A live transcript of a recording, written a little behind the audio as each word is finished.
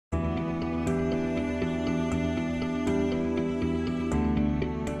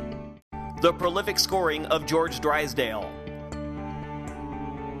the prolific scoring of George Drysdale,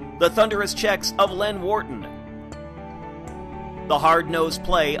 the thunderous checks of Len Wharton, the hard-nosed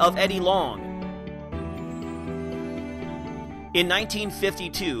play of Eddie Long. In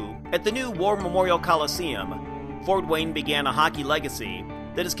 1952, at the new War Memorial Coliseum, Fort Wayne began a hockey legacy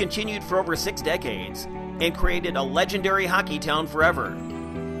that has continued for over 6 decades and created a legendary hockey town forever.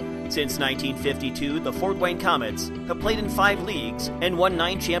 Since 1952, the Fort Wayne Comets have played in 5 leagues and won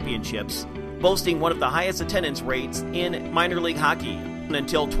 9 championships, boasting one of the highest attendance rates in minor league hockey.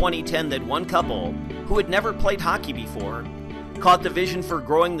 Until 2010, that one couple, who had never played hockey before, caught the vision for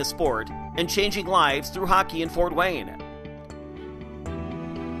growing the sport and changing lives through hockey in Fort Wayne.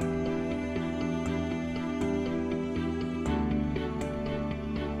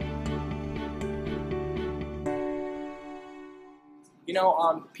 You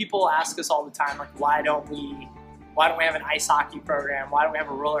know, people ask us all the time, like, why don't we have an ice hockey program? Why don't we have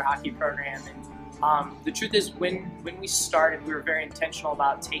a roller hockey program? And the truth is, when we started, we were very intentional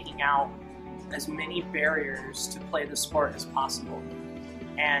about taking out as many barriers to play the sport as possible.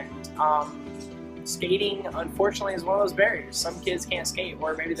 And skating, unfortunately, is one of those barriers. Some kids can't skate,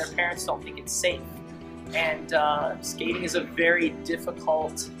 or maybe their parents don't think it's safe. And skating is a very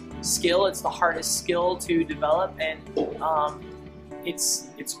difficult skill. It's the hardest skill to develop, and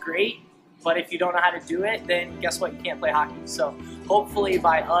it's great, but if you don't know how to do it, then guess what? You can't play hockey. So hopefully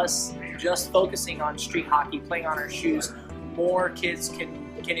by us just focusing on street hockey, playing on our shoes, more kids can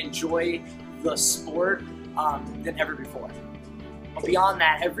enjoy the sport than ever before. But beyond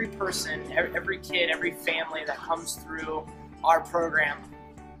that, every person, every kid, every family that comes through our program,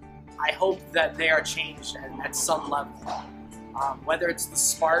 I hope that they are changed at some level. Whether it's the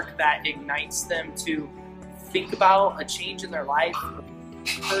spark that ignites them to think about a change in their life,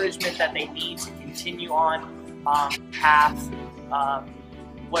 encouragement that they need to continue on path,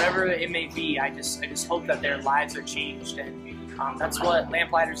 whatever it may be. I just hope that their lives are changed, and that's what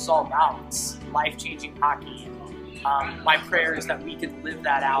Lamplighters is all about. It's life-changing hockey. My prayer is that we can live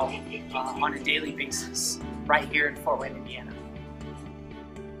that out on a daily basis right here in Fort Wayne, Indiana.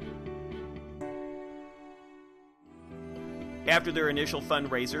 After their initial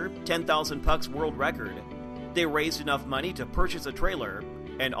fundraiser, 10,000 Pucks World Record, they raised enough money to purchase a trailer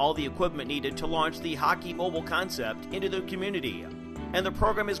and all the equipment needed to launch the Hockey Mobile concept into the community. And the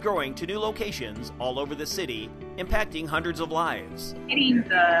program is growing to new locations all over the city, impacting hundreds of lives. Getting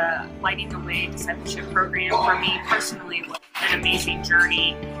the Lighting the Way discipleship program for me personally was an amazing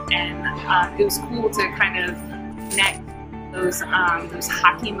journey, and it was cool to kind of connect those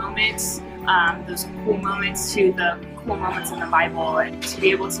hockey moments, those cool moments to the cool moments in the Bible, and to be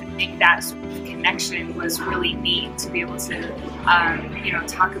able to make that sort of connection was really neat. To be able to,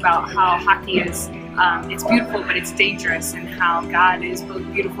 talk about how hockey is, it's beautiful, but it's dangerous, and how God is both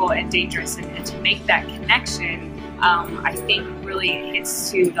beautiful and dangerous, and to make that connection, I think really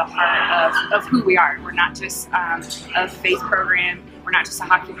hits to the heart of who we are. We're not just a faith program, we're not just a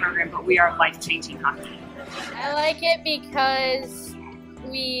hockey program, but we are life-changing hockey. I like it because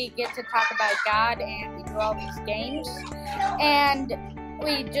we get to talk about God, and we do all these games, and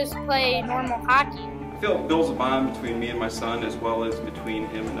we just play normal hockey. I feel it builds a bond between me and my son, as well as between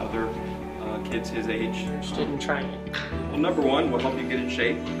him and other kids his age. Interested in trying it? Well, number one, we'll help you get in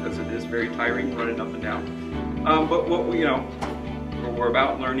shape, because it is very tiring running up and down. But what we're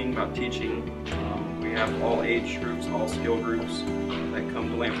about learning, about teaching. We have all age groups, all skill groups that come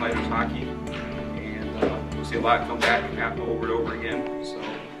to Lamplighters hockey. We'll see a lot come back and happen over and over again. So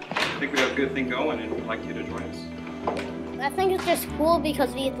I think we have a good thing going, and we'd like you to join us. I think it's just cool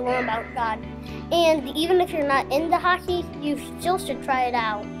because we get to learn about God. And even if you're not into hockey, you still should try it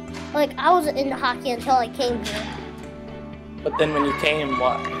out. Like, I wasn't into hockey until I came here. But then when you came,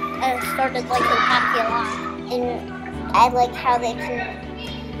 what? I started liking hockey a lot. And I like how they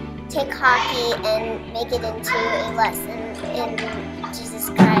can take hockey and make it into a lesson in Jesus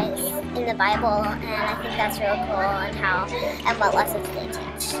Christ in the Bible, and I think that's really cool, and what lessons they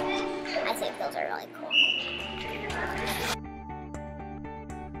teach. I think those are really cool.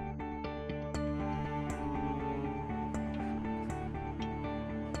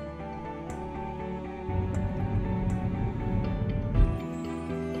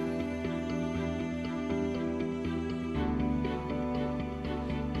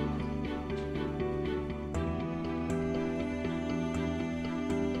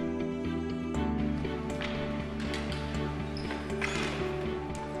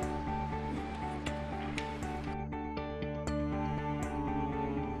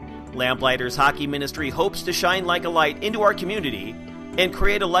 Lamplighters Hockey Ministry hopes to shine like a light into our community and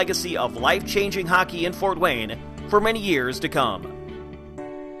create a legacy of life-changing hockey in Fort Wayne for many years to come.